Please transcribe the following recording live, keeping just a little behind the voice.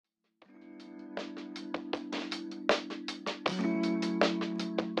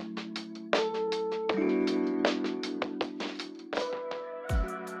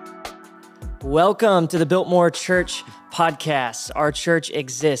Welcome to the Biltmore Church Podcast. Our church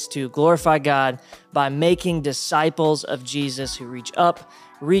exists to glorify God by making disciples of Jesus who reach up,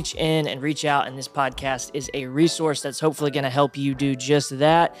 reach in, and reach out. And this podcast is a resource that's hopefully going to help you do just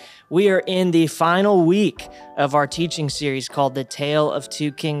that. We are in the final week of our teaching series called The Tale of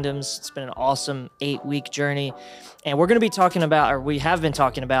Two Kingdoms. It's been an awesome 8-week journey. And we're going to be talking about, or we have been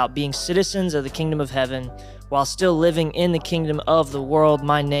talking about, being citizens of the kingdom of heaven while still living in the kingdom of the world.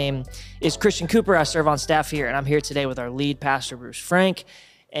 My name is Christian Cooper. I serve on staff here, and I'm here today with our lead pastor, Bruce Frank,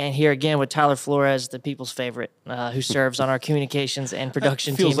 and here again with Tyler Flores, the people's favorite, who serves on our communications and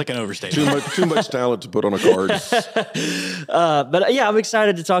production team. Feels like an overstatement. Too much talent to put on a card. But yeah, I'm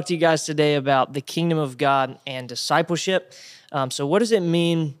excited to talk to you guys today about the kingdom of God and discipleship. So what does it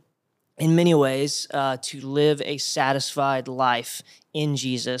mean in many ways to live a satisfied life in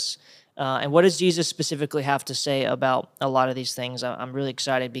Jesus? And what does Jesus specifically have to say about a lot of these things? I'm really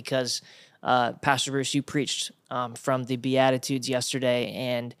excited because Pastor Bruce, you preached from the Beatitudes yesterday,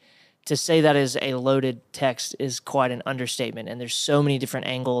 and to say that is a loaded text is quite an understatement. And there's so many different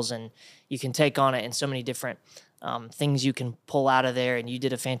angles, and you can take on it, and so many different things you can pull out of there. And you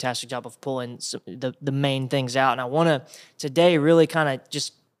did a fantastic job of pulling the main things out. And I want to today really kind of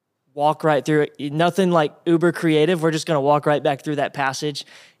just walk right through it. Nothing like uber creative. We're just going to walk right back through that passage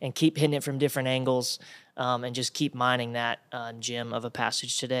and keep hitting it from different angles and just keep mining that gem of a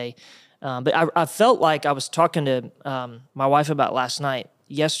passage today. But I felt like I was talking to my wife about last night.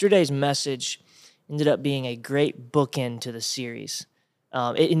 Yesterday's message ended up being a great bookend to the series.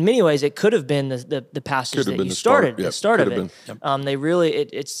 In many ways, it could have been the passage that you started. The start of it. Yep. They really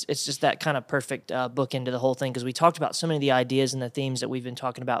it's just that kind of perfect bookend to the whole thing, because we talked about so many of the ideas and the themes that we've been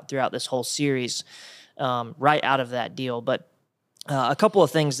talking about throughout this whole series, right out of that deal. But a couple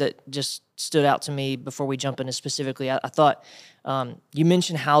of things that just stood out to me before we jump into specifically. I thought you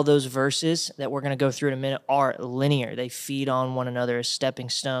mentioned how those verses that we're going to go through in a minute are linear. They feed on one another as stepping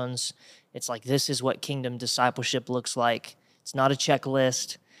stones. It's like, this is what kingdom discipleship looks like. It's not a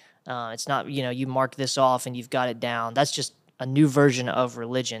checklist. It's not, you mark this off and you've got it down. That's just a new version of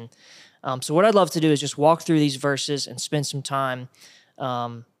religion. So what I'd love to do is just walk through these verses and spend some time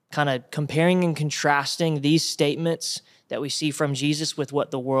kind of comparing and contrasting these statements that we see from Jesus with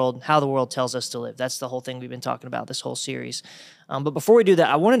how the world tells us to live. That's the whole thing we've been talking about this whole series. But before we do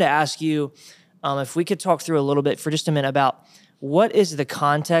that, I wanted to ask you if we could talk through a little bit for just a minute about what is the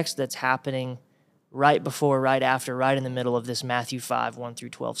context that's happening right before, right after, right in the middle of this Matthew 5, 1 through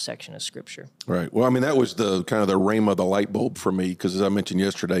 12 section of Scripture. Right. Well, I mean, that was the kind of the rhema, the light bulb for me, because as I mentioned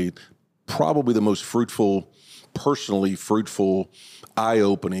yesterday, probably the most personally fruitful,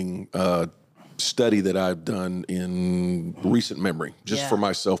 eye-opening study that I've done in recent memory, just for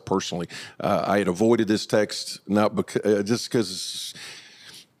myself personally. I had avoided this text, not because, just because,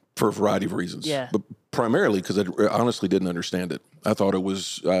 for a variety of reasons, but primarily because I honestly didn't understand it. I thought it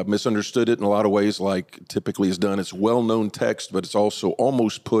was, misunderstood it in a lot of ways, like typically is done. It's well-known text, but it's also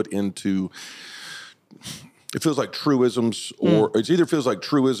almost put into, it feels like truisms, or it either feels like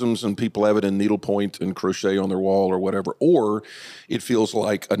truisms and people have it in needlepoint and crochet on their wall or whatever, or it feels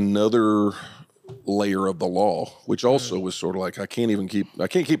like another layer of the law, which also was sort of like, I can't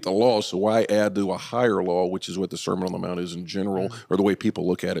keep the law, so why add to a higher law, which is what the Sermon on the Mount is in general, or the way people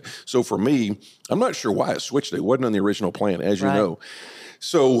look at it. So for me, I'm not sure why it switched. It wasn't on the original plan, as you know.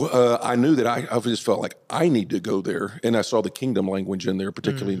 So I knew that I just felt like I need to go there, and I saw the kingdom language in there,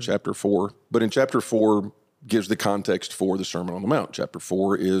 particularly in chapter 4. But in chapter 4 gives the context for the Sermon on the Mount. Chapter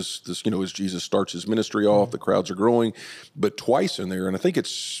 4 is this, as Jesus starts his ministry off, the crowds are growing, but twice in there, and I think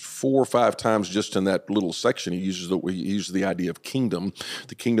it's 4 or 5 times just in that little section, he uses the idea of kingdom,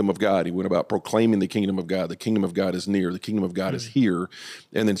 the kingdom of God. He went about proclaiming the kingdom of God. The kingdom of God is near. The kingdom of God is here.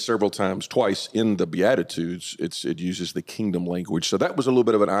 And then several times, twice in the Beatitudes, it uses the kingdom language. So that was a little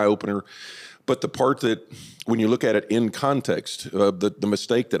bit of an eye-opener. But the part that, when you look at it in context, the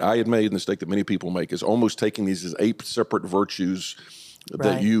mistake that I had made, and the mistake that many people make, is almost taking these as 8 separate virtues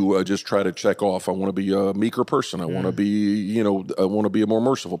that you just try to check off. I want to be a meeker person. I want to be, I want to be a more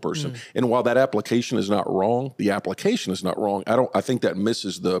merciful person. And while that application is not wrong, I think that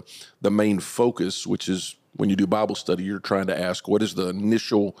misses the main focus, which is when you do Bible study, you're trying to ask, what is the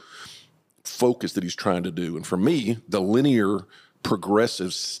initial focus that he's trying to do? And for me, the linear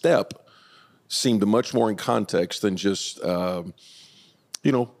progressive step seemed much more in context than just,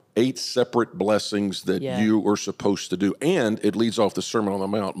 8 separate blessings that you are supposed to do. And it leads off the Sermon on the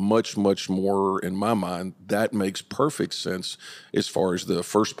Mount much, much more in my mind. That makes perfect sense as far as the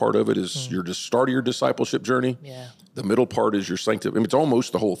first part of it is your start of your discipleship journey. Yeah. The middle part is your sanctification. I mean, it's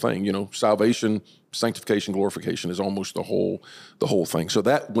almost the whole thing, salvation, sanctification, glorification is almost the whole thing. So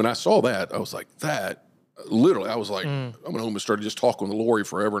that when I saw that, I was like, literally, I was like, I'm going home and started just talking with Lori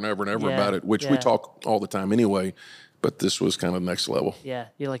forever and ever and ever about it, which we talk all the time anyway. But this was kind of next level. Yeah,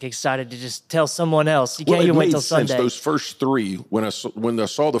 you're like excited to just tell someone else. You can't even wait till Sunday. Those first 3, when I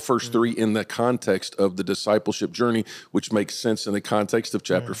saw the first 3 in the context of the discipleship journey, which makes sense in the context of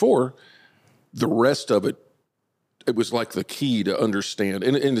chapter 4, the rest of it was like the key to understand.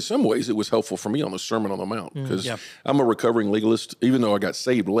 And in some ways, it was helpful for me on the Sermon on the Mount because I'm a recovering legalist. Even though I got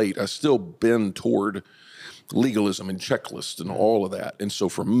saved late, I still bend toward legalism and checklists and all of that. And so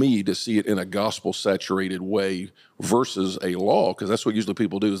for me to see it in a gospel-saturated way versus a law, because that's what usually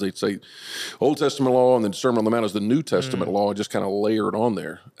people do is they say Old Testament law and then Sermon on the Mount is the New Testament law and just kind of layer it on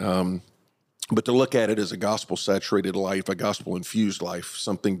there. But to look at it as a gospel-saturated life, a gospel-infused life,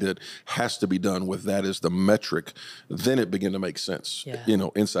 something that has to be done with that as the metric, then it began to make sense,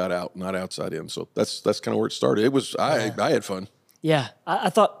 inside out, not outside in. So that's kind of where it started. It was, I had fun. Yeah,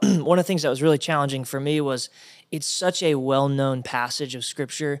 I thought one of the things that was really challenging for me was it's such a well-known passage of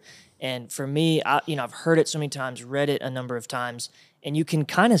Scripture, and for me, I've heard it so many times, read it a number of times, and you can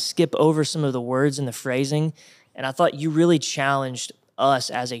kind of skip over some of the words and the phrasing, and I thought you really challenged us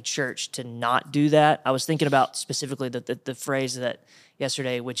as a church to not do that. I was thinking about specifically the phrase that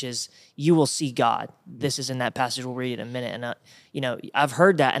yesterday, which is, you will see God. This is in that passage we'll read in a minute. And, I've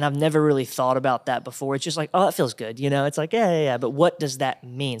heard that and I've never really thought about that before. It's just like, oh, that feels good. It's like, yeah. But what does that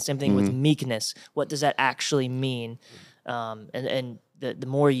mean? Same thing with meekness. What does that actually mean? And the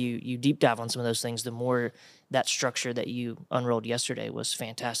more you deep dive on some of those things, the more that structure that you unrolled yesterday was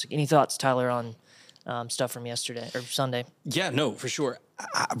fantastic. Any thoughts, Tyler, on stuff from yesterday or Sunday? Yeah, no, for sure.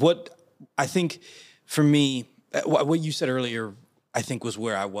 What I think for me, what you said earlier, I think was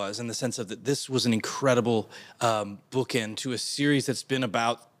where I was in the sense of that this was an incredible bookend to a series that's been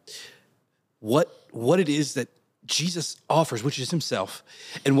about what it is that Jesus offers, which is himself,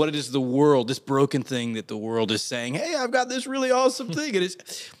 and what it is the world, this broken thing that the world is saying, hey, I've got this really awesome thing.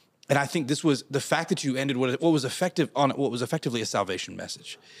 And I think this was the fact that you ended what was effectively a salvation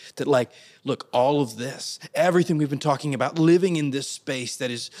message. That look, all of this, everything we've been talking about, living in this space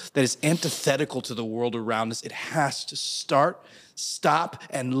that is antithetical to the world around us, it has to stop,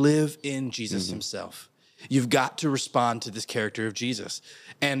 and live in Jesus himself. You've got to respond to this character of Jesus.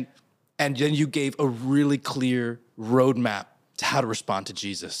 And then you gave a really clear roadmap to how to respond to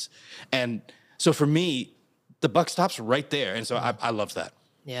Jesus. And so for me, the buck stops right there. And so I loved that.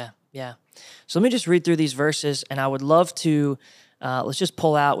 Yeah. So let me just read through these verses, and I would love to, let's just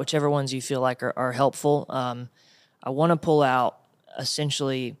pull out whichever ones you feel like are helpful. I want to pull out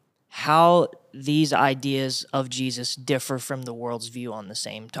essentially how these ideas of Jesus differ from the world's view on the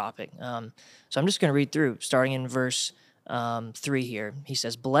same topic. So I'm just going to read through, starting in verse 3 here. He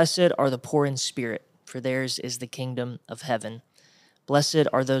says, "Blessed are the poor in spirit, for theirs is the kingdom of heaven. Blessed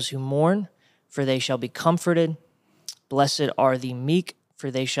are those who mourn, for they shall be comforted. Blessed are the meek, for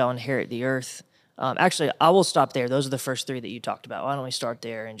they shall inherit the earth." Actually, I will stop there. Those are the first 3 that you talked about. Why don't we start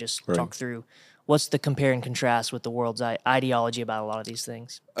there and just talk through what's the compare and contrast with the world's ideology about a lot of these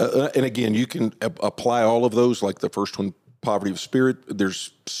things? And again, you can apply all of those, like the first one, poverty of spirit.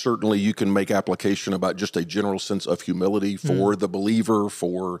 There's certainly, you can make application about just a general sense of humility for the believer,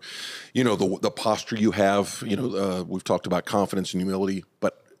 for, the posture you have. We've talked about confidence and humility,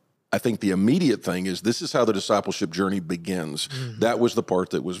 but I think the immediate thing is this is how the discipleship journey begins. That was the part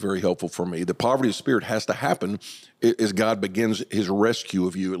that was very helpful for me. The poverty of spirit has to happen as God begins his rescue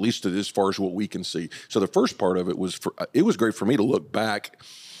of you, at least as far as what we can see. So the first part of it was great for me to look back.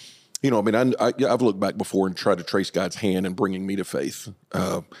 I've looked back before and tried to trace God's hand in bringing me to faith.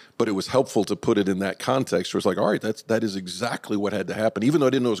 But it was helpful to put it in that context where it's like, all right, that is exactly what had to happen. Even though I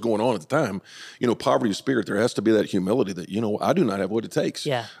didn't know what was going on at the time, poverty of spirit, there has to be that humility that, I do not have what it takes.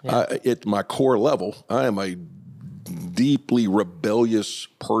 Yeah. At my core level, I am a deeply rebellious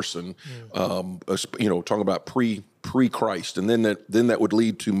person, talking about pre-Christ, and then that would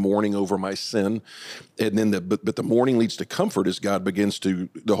lead to mourning over my sin, and then but the mourning leads to comfort as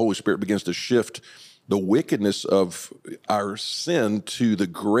the Holy Spirit begins to shift the wickedness of our sin to the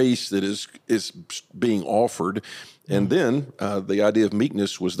grace that is being offered, and then the idea of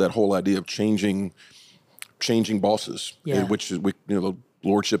meekness was that whole idea of changing bosses, which is the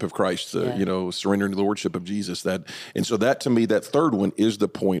lordship of Christ, surrendering to the lordship of Jesus. And so that to me, that third one is the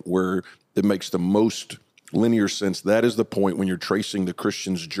point where it makes the most linear sense, that is the point when you're tracing the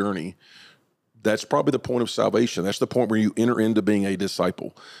Christian's journey. That's probably the point of salvation. That's the point where you enter into being a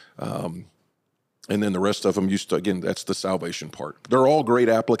disciple. And then the rest of them again, that's the salvation part. They're all great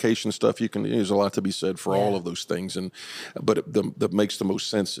application stuff. There's a lot to be said for all of those things. But that makes the most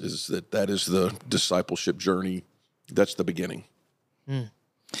sense is that is the discipleship journey. That's the beginning.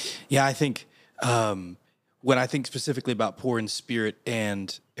 Yeah, I think when I think specifically about poor in spirit,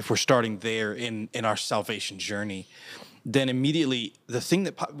 and if we're starting there in our salvation journey, then immediately the thing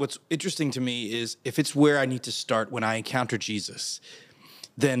what's interesting to me is if it's where I need to start when I encounter Jesus,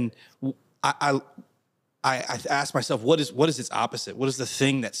 then I ask myself, what is its opposite? What is the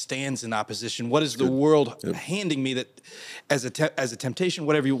thing that stands in opposition? What is the world handing me that as a temptation,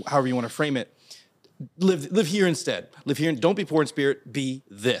 however you want to frame it? Live here instead. Live here and don't be poor in spirit. Be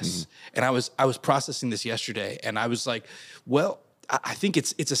this. And I was processing this yesterday, and I was like, well, I think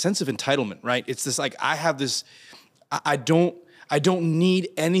it's a sense of entitlement, right? It's this like I have this. I don't need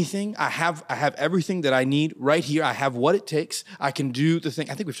anything. I have everything that I need right here. I have what it takes. I can do the thing.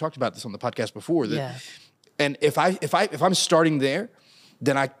 I think we've talked about this on the podcast before. And if I'm starting there,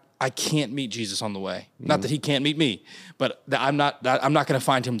 then I can't meet Jesus on the way. Not that he can't meet me, but I'm not going to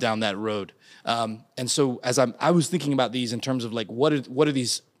find him down that road. And so as I was thinking about these in terms of like what are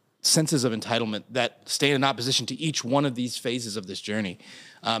these senses of entitlement that stand in opposition to each one of these phases of this journey,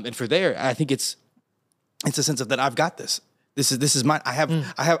 and for there, I think it's a sense of that I've got this. This is mine. I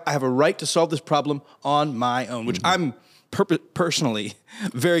have a right to solve this problem on my own, which I'm personally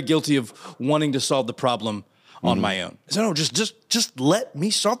very guilty of wanting to solve the problem on my own. So no, just let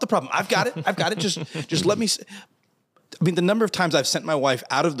me solve the problem. I've got it. Just let me. I mean, the number of times I've sent my wife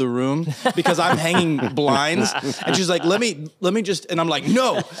out of the room because I'm hanging blinds, and she's like, let me just, and I'm like,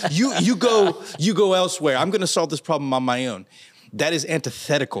 no, you go elsewhere. I'm going to solve this problem on my own. That is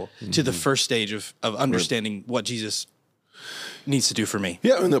antithetical to the first stage of understanding what Jesus needs to do for me.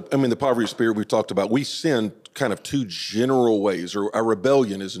 Yeah, the poverty of spirit we've talked about, we sin kind of two general ways, or our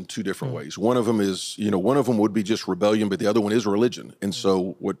rebellion is in two different ways. One of them is, one of them would be just rebellion, but the other one is religion. And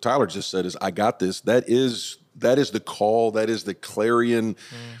so what Tyler just said is, I got this. That is the call. That is the clarion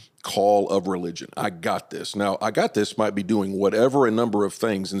call of religion. I got this. Now, I got this might be doing whatever a number of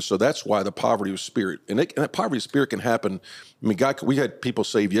things. And so that's why the poverty of spirit, and that poverty of spirit can happen. I mean, we had people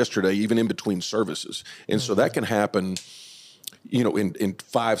saved yesterday, even in between services. And so that can happen, in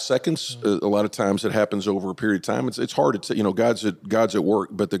 5 seconds. A lot of times it happens over a period of time. It's hard to, God's at work,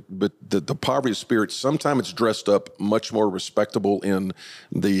 but the poverty of spirit, sometimes it's dressed up much more respectable in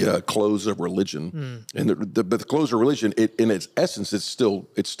the clothes of religion. And but the clothes of religion, in its essence, it's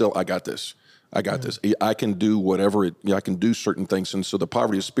still, I got this. I got this. I can do whatever I can do certain things. And so the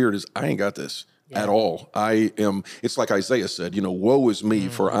poverty of spirit is, I ain't got this. At all. It's like Isaiah said, woe is me,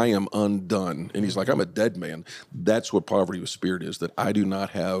 for I am undone. And he's like, I'm a dead man. That's what poverty of spirit is, that I do not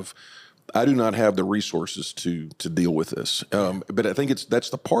have the resources to deal with this. But I think that's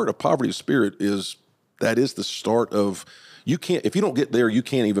the part of poverty of spirit is the start of, if you don't get there, you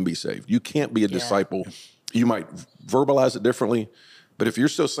can't even be saved. You can't be a disciple. You might verbalize it differently, but if you're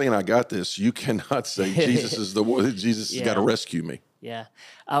still saying, I got this, you cannot say Jesus is the one, Jesus has got to rescue me. Yeah.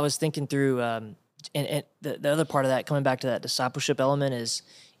 I was thinking through, and the other part of that, coming back to that discipleship element, is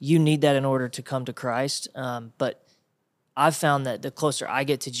you need that in order to come to Christ. But I've found that the closer I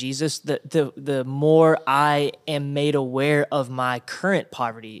get to Jesus, the more I am made aware of my current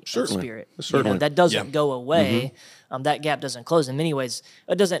poverty of spirit. Certainly. That doesn't go away. That gap doesn't close. In many ways,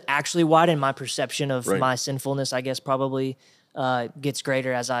 it doesn't actually widen. My perception of my sinfulness, I guess, probably gets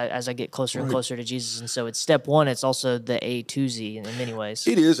greater as I get closer and closer to Jesus. And so it's step one. It's also the A to Z in many ways.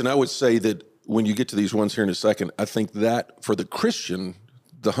 It is. And I would say that when you get to these ones here in a second, I think that for the Christian,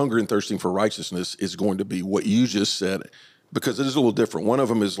 the hunger and thirsting for righteousness is going to be what you just said, because it is a little different. One of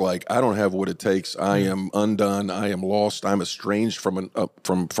them is like, I don't have what it takes. I am undone. I am lost. I'm estranged from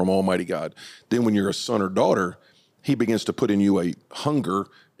Almighty God. Then when you're a son or daughter, he begins to put in you a hunger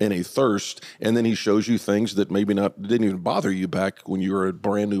and a thirst, and then he shows you things that didn't even bother you back when you were a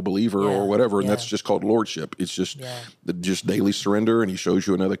brand new believer or whatever, and that's just called lordship. It's just daily surrender, and he shows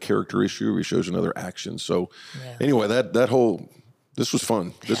you another character issue, he shows another action. So anyway, that whole, this was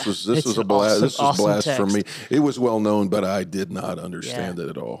fun. This was a blast. This was a blast for me. It was well known, but I did not understand it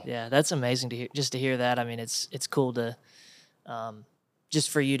at all. Yeah, that's amazing to hear. Just to hear that, I mean, it's cool to,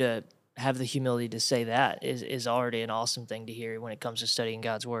 just for you to have the humility to say that is already an awesome thing to hear when it comes to studying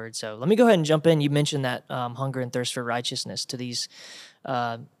God's word. So let me go ahead and jump in. You mentioned that hunger and thirst for righteousness to these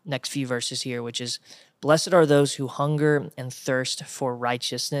next few verses here, which is, blessed are those who hunger and thirst for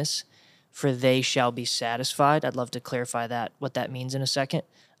righteousness, for they shall be satisfied. I'd love to clarify what that means in a second.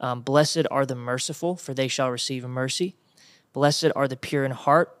 Blessed are the merciful, for they shall receive mercy. Blessed are the pure in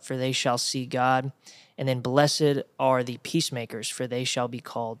heart, for they shall see God. And then blessed are the peacemakers, for they shall be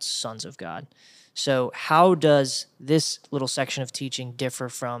called sons of God. So how does this little section of teaching differ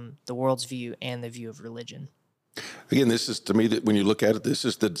from the world's view and the view of religion? Again, this is, to me, that when you look at it, this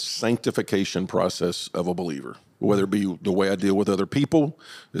is the sanctification process of a believer, whether it be the way I deal with other people,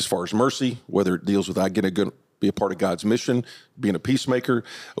 as far as mercy, whether it deals with I get to be a part of God's mission, being a peacemaker,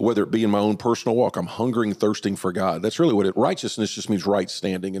 whether it be in my own personal walk, I'm hungering, thirsting for God. That's really what righteousness just means right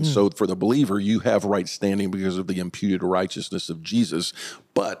standing. And so for the believer, you have right standing because of the imputed righteousness of Jesus.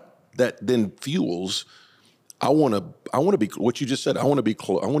 But that then fuels, I want to be what you just said. I want to be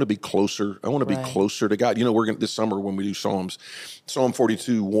closer. I want to be closer to God. You know, we're going this summer when we do Psalms, Psalm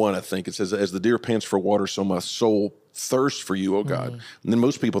 42:1, I think it says, "As the deer pants for water, so my soul thirsts for you, O God." And then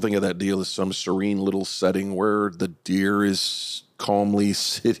most people think of that deal as some serene little setting where the deer is calmly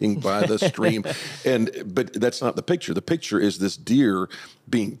sitting by the stream, but that's not the picture. The picture is this deer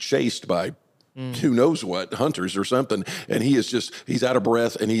being chased by who knows what, hunters or something. And he's out of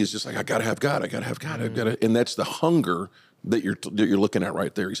breath, and he is just like, I got to have God. I got to have God. And that's the hunger that you're looking at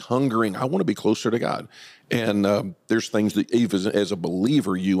right there. He's hungering. I want to be closer to God. And there's things that even as a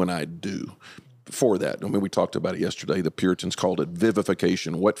believer, you and I do for that. I mean, we talked about it yesterday. The Puritans called it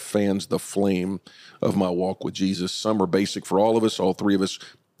vivification. What fans the flame of my walk with Jesus? Some are basic for all of us, all three of us.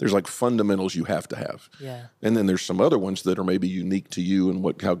 There's like fundamentals you have to have. Yeah. And then there's some other ones that are maybe unique to you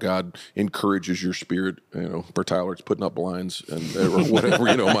and how God encourages your spirit. You know, for Tyler, it's putting up blinds and or whatever,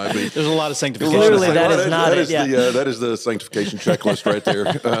 might be. There's a lot of sanctification. Clearly that is not it. That is the sanctification checklist right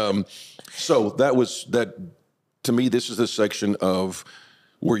there. So that to me, this is the section of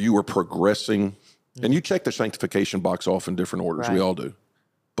where you are progressing, and you check the sanctification box off in different orders. Right. We all do.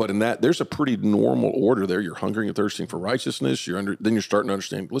 But in that, there's a pretty normal order there. You're hungering and thirsting for righteousness. Then you're starting to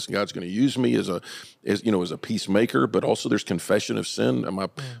understand, listen, God's going to use me as a peacemaker, but also there's confession of sin. And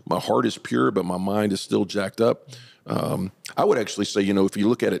my heart is pure, but my mind is still jacked up. I would actually say, if you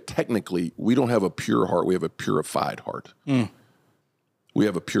look at it technically, we don't have a pure heart. We have a purified heart. We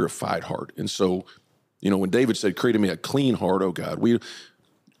have a purified heart. And so, when David said, create in me a clean heart, oh God, we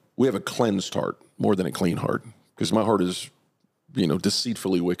have a cleansed heart more than a clean heart, because my heart is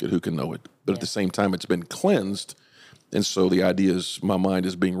deceitfully wicked, who can know it? But at the same time, it's been cleansed. And so the idea is my mind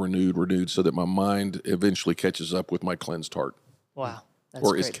is being renewed so that my mind eventually catches up with my cleansed heart. Wow. That's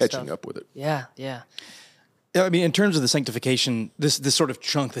or is great catching stuff. up with it. Yeah. I mean, in terms of the sanctification, this sort of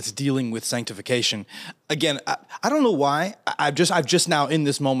chunk that's dealing with sanctification, again, I don't know why. I've just now in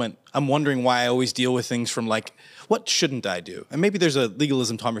this moment, I'm wondering why I always deal with things from like, what shouldn't I do? And maybe there's a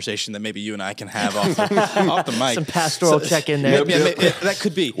legalism conversation that maybe you and I can have off the mic. Some pastoral check in there. That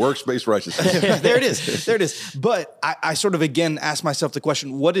could be. Works-based righteousness. There it is. But I sort of, again, ask myself the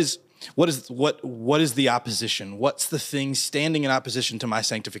question, what is the opposition? What's the thing standing in opposition to my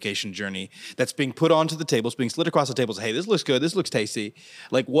sanctification journey that's being put onto the table, it's being slid across the table, say, hey, this looks good, this looks tasty.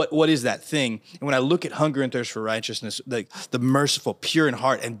 Like, what is that thing? And when I look at hunger and thirst for righteousness, like the merciful, pure in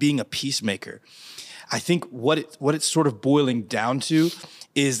heart, and being a peacemaker, I think what it's sort of boiling down to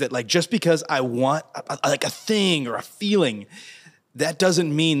is that, like, just because I want a thing or a feeling, that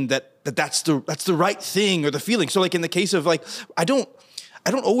doesn't mean that's the right thing or the feeling. So, like, in the case of, like, I don't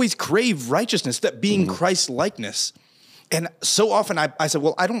always crave righteousness, that being Christ-likeness. And so often I said,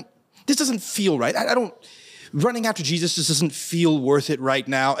 well, this doesn't feel right. Running after Jesus just doesn't feel worth it right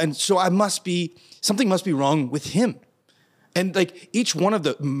now. And so something must be wrong with him. And like each one of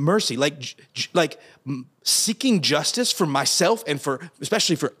the mercy, like seeking justice for myself and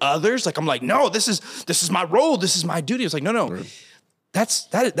especially for others. Like, I'm like, no, this is my role. This is my duty. It's like, no. Right.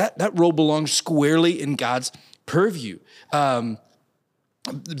 That role belongs squarely in God's purview. The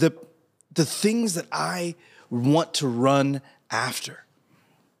things that I want to run after,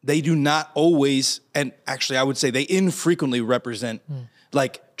 they do not always, and actually I would say they infrequently represent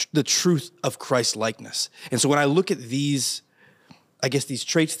like the truth of Christ likeness. And so when I look at these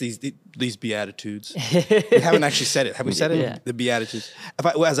traits, these beatitudes, we haven't actually said it. Have we said it? Yeah. The beatitudes.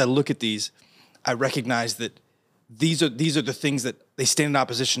 As I look at these, I recognize that these are the things that they stand in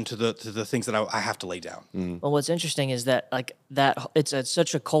opposition to the things that I have to lay down. Well, what's interesting is that it's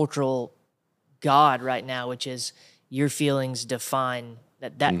such a cultural God right now, which is your feelings define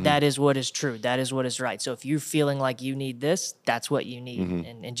that is what is true. That is what is right. So if you're feeling like you need this, that's what you need.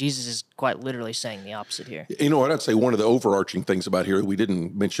 And Jesus is quite literally saying the opposite here. You know what? I'd say one of the overarching things about here that we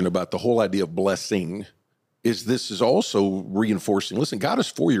didn't mention about the whole idea of blessing is this is also reinforcing, listen, God is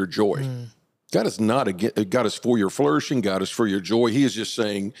for your joy. God is not God is for your flourishing. God is for your joy. He is just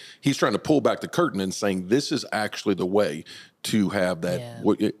saying, he's trying to pull back the curtain and saying, this is actually the way to have that.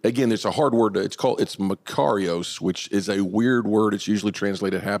 Yeah. Again, it's a hard word. It's makarios, which is a weird word. It's usually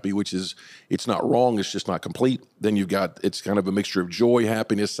translated happy, which is, it's not wrong. It's just not complete. Then it's kind of a mixture of joy,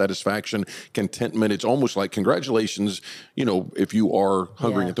 happiness, satisfaction, contentment. It's almost like congratulations. If you are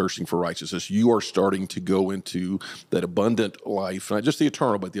hungry and thirsting for righteousness, you are starting to go into that abundant life, not just the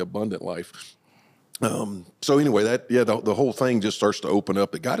eternal, but the abundant life. So anyway, the whole thing just starts to open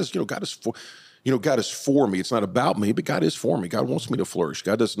up that God is for me. It's not about me, but God is for me. God wants me to flourish.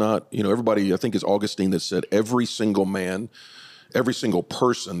 God does not, everybody, I think it's Augustine that said, every single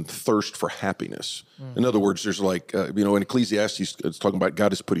person thirsts for happiness. In other words, there's in Ecclesiastes, it's talking about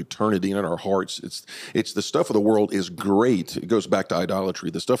God has put eternity in our hearts. It's the stuff of the world is great. It goes back to idolatry.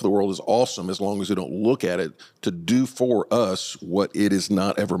 The stuff of the world is awesome as long as we don't look at it to do for us what it is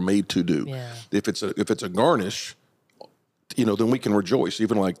not ever made to do. Yeah. If it's a garnish, then we can rejoice.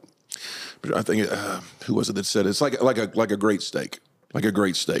 Even like, I think, who was it that said it? It's like a great steak, like a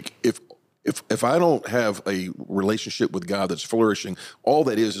great steak. If I don't have a relationship with God that's flourishing, all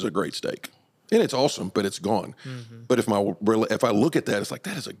that is a great steak. And it's awesome, but it's gone. Mm-hmm. But if I look at that, it's like,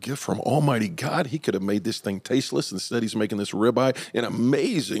 that is a gift from Almighty God. He could have made this thing tasteless. Instead, he's making this ribeye an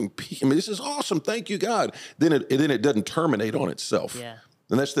amazing piece. I mean, this is awesome. Thank you, God. Then it doesn't terminate on itself. Yeah.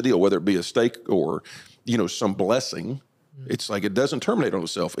 And that's the deal, whether it be a steak or, some blessing. It's like it doesn't terminate on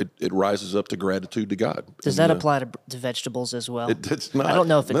itself. It rises up to gratitude to God. Does that apply to vegetables as well? It's not. I don't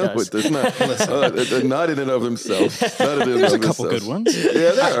know if it does. It does not. Not in and of themselves. There's a couple good ones.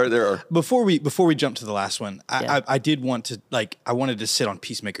 Yeah, there are. Before we jump to the last one, I did want to I wanted to sit on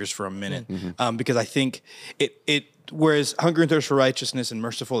peacemakers for a minute, because I think it whereas hunger and thirst for righteousness and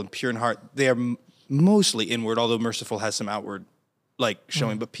merciful and pure in heart, they are mostly inward, although merciful has some outward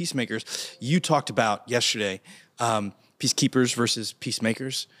showing. But peacemakers, you talked about yesterday. Peacekeepers versus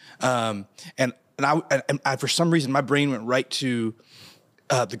peacemakers, and I for some reason my brain went right to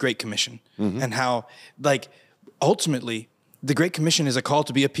the Great Commission and how ultimately the Great Commission is a call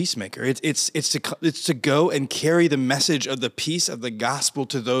to be a peacemaker. It's to go and carry the message of the peace of the gospel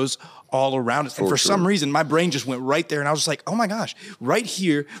to those all around us. And for some reason my brain just went right there, and I was just like, oh my gosh, right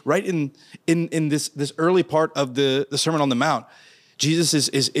here, right in this early part of the Sermon on the Mount, Jesus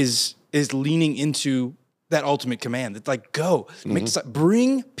is leaning into that ultimate command. It's like, go,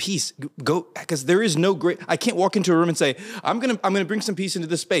 bring peace, go, because there is no I can't walk into a room and say, I'm gonna bring some peace into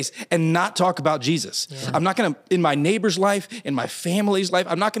this space and not talk about Jesus. Yeah. I'm not gonna, in my neighbor's life, in my family's life,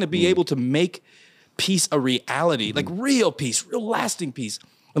 I'm not gonna be able to make peace a reality, like real peace, real lasting peace,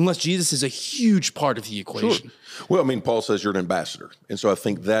 unless Jesus is a huge part of the equation. Sure. Well, I mean, Paul says you're an ambassador. And so I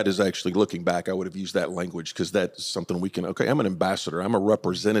think that is actually, looking back, I would have used that language because that's something we can, I'm an ambassador. I'm a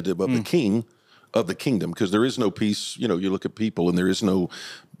representative of the king of the kingdom, because there is no peace. You look at people and there is no,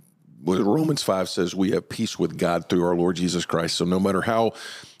 what Romans 5 says, we have peace with God through our Lord Jesus Christ. So no matter how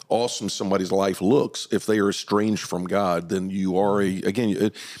awesome somebody's life looks, if they are estranged from God, then you are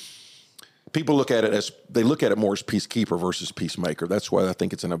people look at it more as peacekeeper versus peacemaker. That's why I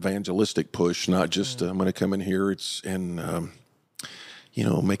think it's an evangelistic push, not just I'm going to come in here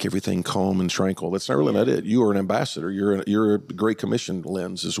make everything calm and tranquil. That's not really not it. You are an ambassador. You're a Great Commission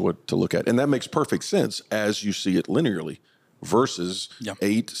lens is what to look at. And that makes perfect sense as you see it linearly versus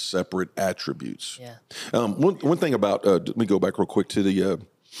 8 separate attributes. Yeah. One thing about, let me go back real quick to the,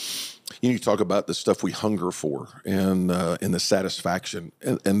 you talk about the stuff we hunger for and the satisfaction.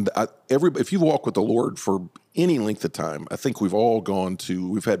 If you walk with the Lord for any length of time, I think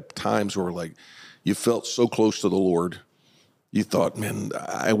we've had times where you felt so close to the Lord, you thought, man,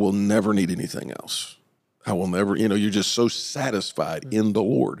 I will never need anything else. I will never, you're just so satisfied in the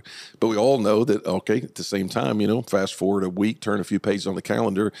Lord. But we all know that, at the same time, fast forward a week, turn a few pages on the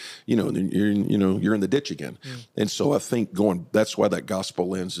calendar, you're in the ditch again. And so I think that's why that gospel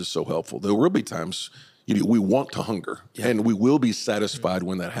lens is so helpful. There will be times we want to hunger, and we will be satisfied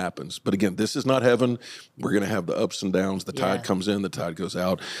when that happens. But again, this is not heaven. We're going to have the ups and downs. The tide comes in, the tide goes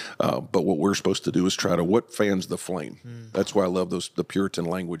out. But what we're supposed to do is try to, what fans the flame? That's why I love the Puritan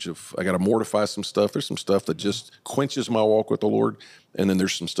language of, I got to mortify some stuff. There's some stuff that just quenches my walk with the Lord, and then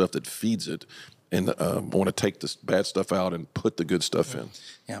there's some stuff that feeds it. And I want to take this bad stuff out and put the good stuff in.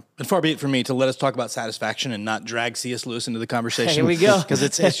 Yeah. And far be it from me to let us talk about satisfaction and not drag C.S. Lewis into the conversation. Here we go. Because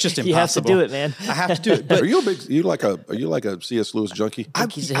it's just impossible. You have to do it, man. I have to do it. But are you like a C.S. Lewis junkie? I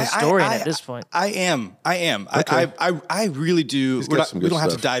think he's a historian at this point. I am. Okay. I really do. We don't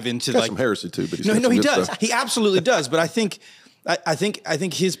have to dive into some heresy too, but he does. He absolutely does. But I think I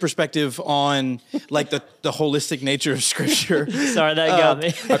think his perspective on like the holistic nature of Scripture. Sorry, that got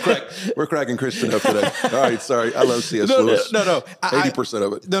me. We're cracking Christian up today. All right, sorry. I love C.S. Lewis. No. 80%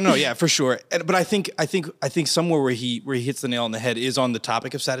 of it. No, yeah, for sure. But I think somewhere where he hits the nail on the head is on the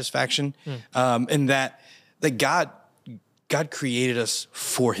topic of satisfaction, and that God created us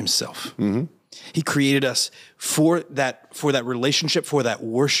for Himself. Mm-hmm. He created us for that relationship, for that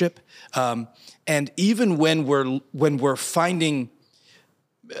worship. And even when we're finding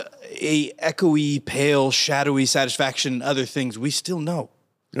a echoey, pale, shadowy satisfaction in other things, we still know.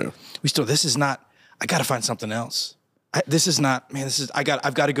 Yeah. This is not. I got to find something else. I've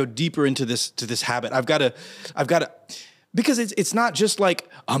got to go deeper into this habit. I've got to, because it's not just like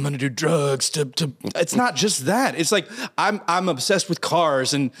I'm going to do drugs it's not just that. It's like I'm obsessed with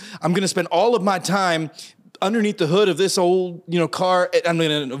cars and I'm going to spend all of my time underneath the hood of this old, car. I'm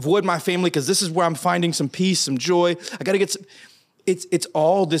going to avoid my family because this is where I'm finding some peace, some joy. I got to get some. It's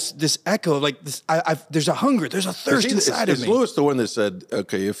all this echo of like this. There's a hunger, there's a thirst inside of me. Is Lewis the one that said,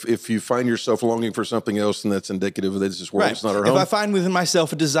 okay, if you find yourself longing for something else, then that's indicative that this world is not our home? If I find within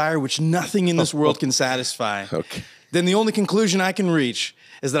myself a desire which nothing in this world can satisfy, then the only conclusion I can reach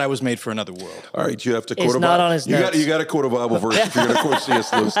is that I was made for another world. All right, you have to quote it's a not Bible. On his notes. You got to quote a Bible verse if you're going to quote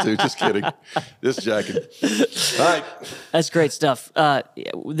C.S. Lewis too. Just kidding. Just jacking. All right. That's great stuff.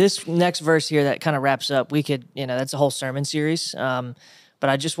 This next verse here that kind of wraps up, we could, that's a whole sermon series. But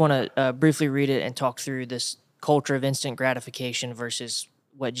I just want to briefly read it and talk through this culture of instant gratification versus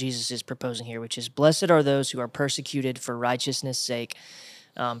what Jesus is proposing here, which is, blessed are those who are persecuted for righteousness' sake,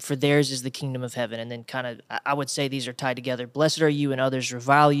 for theirs is the kingdom of heaven. And then kind of, I would say these are tied together. Blessed are you when others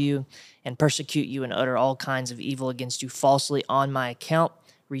revile you and persecute you and utter all kinds of evil against you falsely on my account.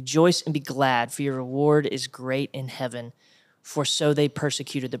 Rejoice and be glad, for your reward is great in heaven, for so they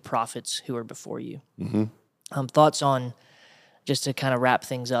persecuted the prophets who were before you. Mm-hmm. Thoughts on, just to kind of wrap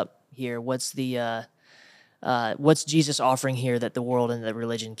things up here, what's Jesus offering here that the world and the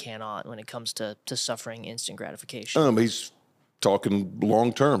religion cannot when it comes to suffering instant gratification? He's talking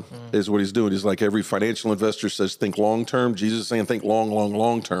long term is what he's doing. He's like every financial investor says, think long term. Jesus is saying, think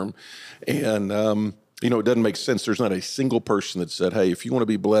long term. And, it doesn't make sense. There's not a single person that said, hey, if you want to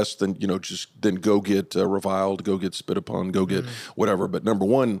be blessed, then, then go get reviled, go get spit upon, go get whatever. But number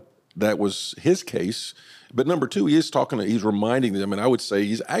one, that was his case. But number two, he's reminding them, and I would say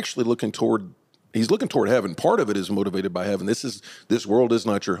he's actually looking toward heaven. Part of it is motivated by heaven. This world is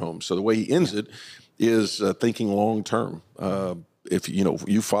not your home. So the way he ends it is thinking long term. If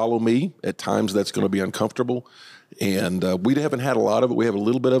you follow me, at times that's going to be uncomfortable, and we haven't had a lot of it. We have a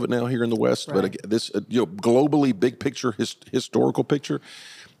little bit of it now here in the West, right. But this globally, big picture, historical picture.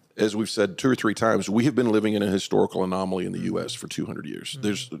 As we've said 2 or 3 times, we have been living in a historical anomaly in the U.S. for 200 years. Mm-hmm.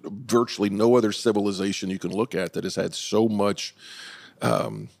 There's virtually no other civilization you can look at that has had so much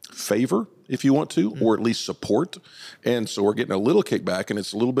favor, if you want to, or at least support. And so we're getting a little kickback, and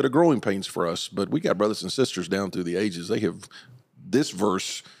it's a little bit of growing pains for us. But we got brothers and sisters down through the ages. They have this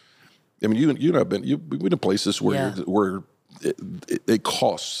verse. I mean, you and I've been in places where it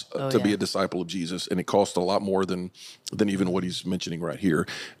costs to be a disciple of Jesus, and it costs a lot more than even what he's mentioning right here.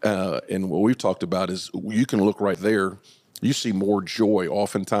 And what we've talked about is you can look right there. You see more joy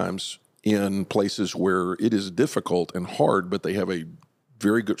oftentimes in places where it is difficult and hard, but they have a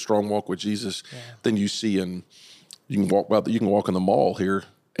very good, strong walk with Jesus than you see in. You can walk in the mall here,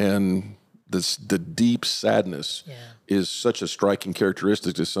 and the deep sadness is such a striking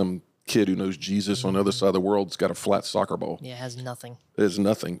characteristic to some kid who knows Jesus on the other side of the world. It's got a flat soccer ball. Yeah, it has nothing. It has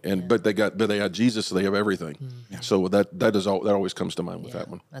nothing, but they got Jesus, so they have everything. So that always comes to mind with that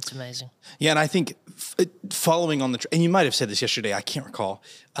one. That's amazing. Yeah, and I think following on the and you might have said this yesterday, I can't recall,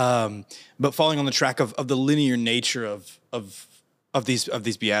 but following on the track of the linear nature of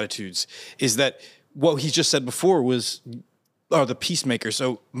these Beatitudes is that what he just said before are the peacemaker.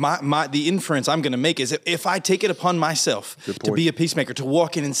 So the inference I'm going to make is if I take it upon myself to be a peacemaker, to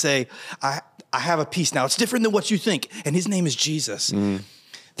walk in and say, I have a peace now, it's different than what you think, and his name is Jesus,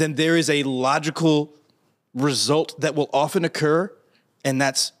 then there is a logical result that will often occur, and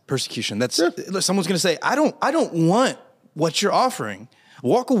that's persecution. That's someone's going to say, I don't want what you're offering.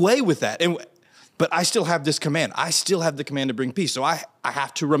 Walk away with that. But I still have this command. I still have the command to bring peace. So I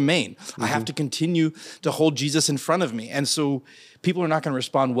have to remain. I have to continue to hold Jesus in front of me. And so people are not going to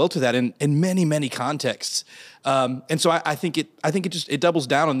respond well to that in many, many contexts. And so I think it doubles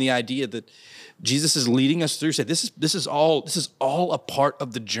down on the idea that Jesus is leading us through. Say this is all a part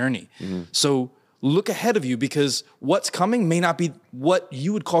of the journey. So look ahead of you, because what's coming may not be what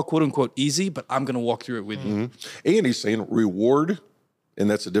you would call quote unquote easy, but I'm going to walk through it with you. And he's saying reward, and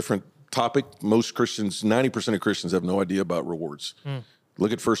that's a different topic, most Christians, 90% of Christians have no idea about rewards.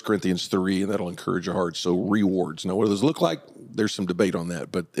 Look at 1 Corinthians 3, and that'll encourage your heart. So rewards. Now, what do those look like? There's some debate on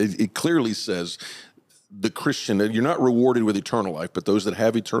that, but it clearly says the Christian, you're not rewarded with eternal life, but those that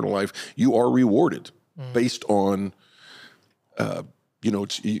have eternal life, you are rewarded based on,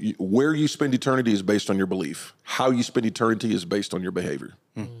 where you spend eternity is based on your belief. How you spend eternity is based on your behavior.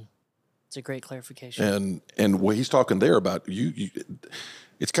 It's a great clarification. And what he's talking there about,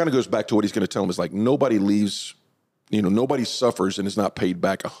 it kind of goes back to what he's going to tell them is like nobody leaves, nobody suffers and is not paid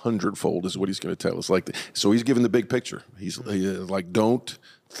back 100-fold is what he's going to tell us. Like, so he's giving the big picture. He's like, don't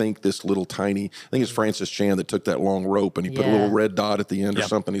think this little tiny, I think it's Francis Chan that took that long rope and he put a little red dot at the end or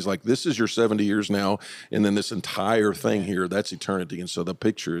something. He's like, this is your 70 years now. And then this entire thing here, that's eternity. And so the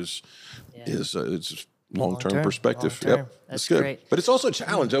picture is it's long-term perspective. Long-term. Yep. That's good. great. But it's also a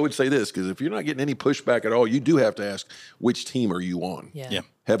challenge. I would say this, because if you're not getting any pushback at all, you do have to ask, which team are you on? Yeah.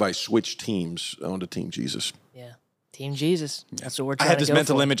 Have I switched teams onto Team Jesus? Yeah. Team Jesus. That's what we're trying I had to this go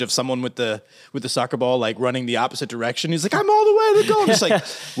mental for. image of someone with the soccer ball, like running the opposite direction. He's like, I'm all the way to the goal. It's like,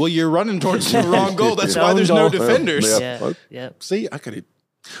 well, you're running towards the wrong goal. That's why there's no defenders. See,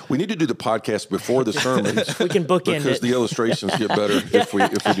 we need to do the podcast before the sermons. We can bookend because it. the illustrations get better if we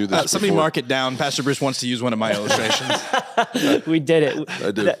do this. Somebody mark it down. Pastor Bruce wants to use one of my illustrations. We did it.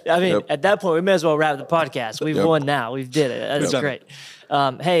 I did. I mean, at that point, we may as well wrap the podcast. We've won now. We've did it. That's great.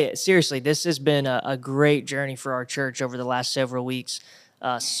 Hey, seriously, this has been a great journey for our church over the last several weeks.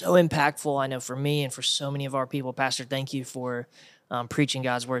 So impactful, I know, for me and for so many of our people. Pastor, thank you for preaching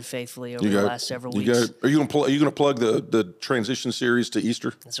God's word faithfully over the last several weeks. Are you going to plug the transition series to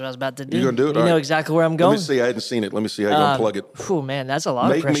Easter? That's what I was about to do. You going to do it? You know exactly where I'm going. Let me see. I hadn't seen it. Let me see how you're going to plug it. Oh, man, that's a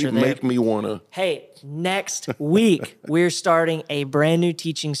lot of pressure there. Make me want to. Hey, next week, we're starting a brand new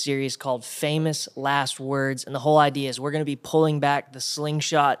teaching series called Famous Last Words. And the whole idea is we're going to be pulling back the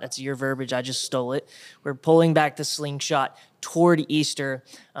slingshot. That's your verbiage. I just stole it. We're pulling back the slingshot toward Easter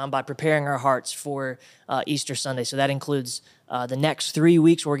by preparing our hearts for Easter Sunday. So that includes the next 3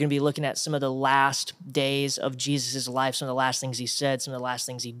 weeks, where we're going to be looking at some of the last days of Jesus' life, some of the last things he said, some of the last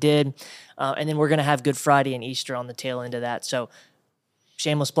things he did. And then we're going to have Good Friday and Easter on the tail end of that. So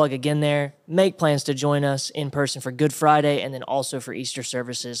shameless plug again there. Make plans to join us in person for Good Friday and then also for Easter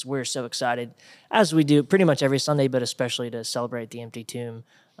services. We're so excited, as we do pretty much every Sunday, but especially to celebrate the empty tomb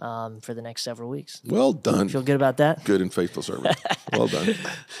for the next several weeks. Well done. Feel good about that? Good and faithful servant. Well done.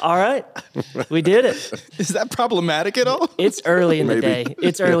 All right. We did it. Is that problematic at all? It's early in the day.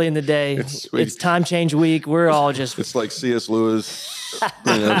 It's early in the day. It's time change week. We're all just... It's like C.S. Lewis.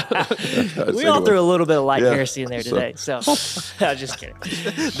 We all threw a little bit of light heresy in there today. So, I'm just kidding.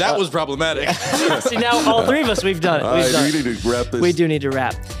 That was problematic. See, now all three of us, we've done it. We need to wrap this. We do need to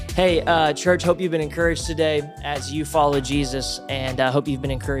wrap. Hey, church, hope you've been encouraged today as you follow Jesus, and I hope you've been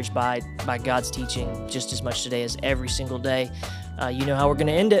encouraged by God's teaching just as much today as every single day. You know how we're going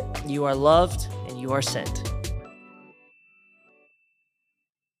to end it. You are loved and you are sent.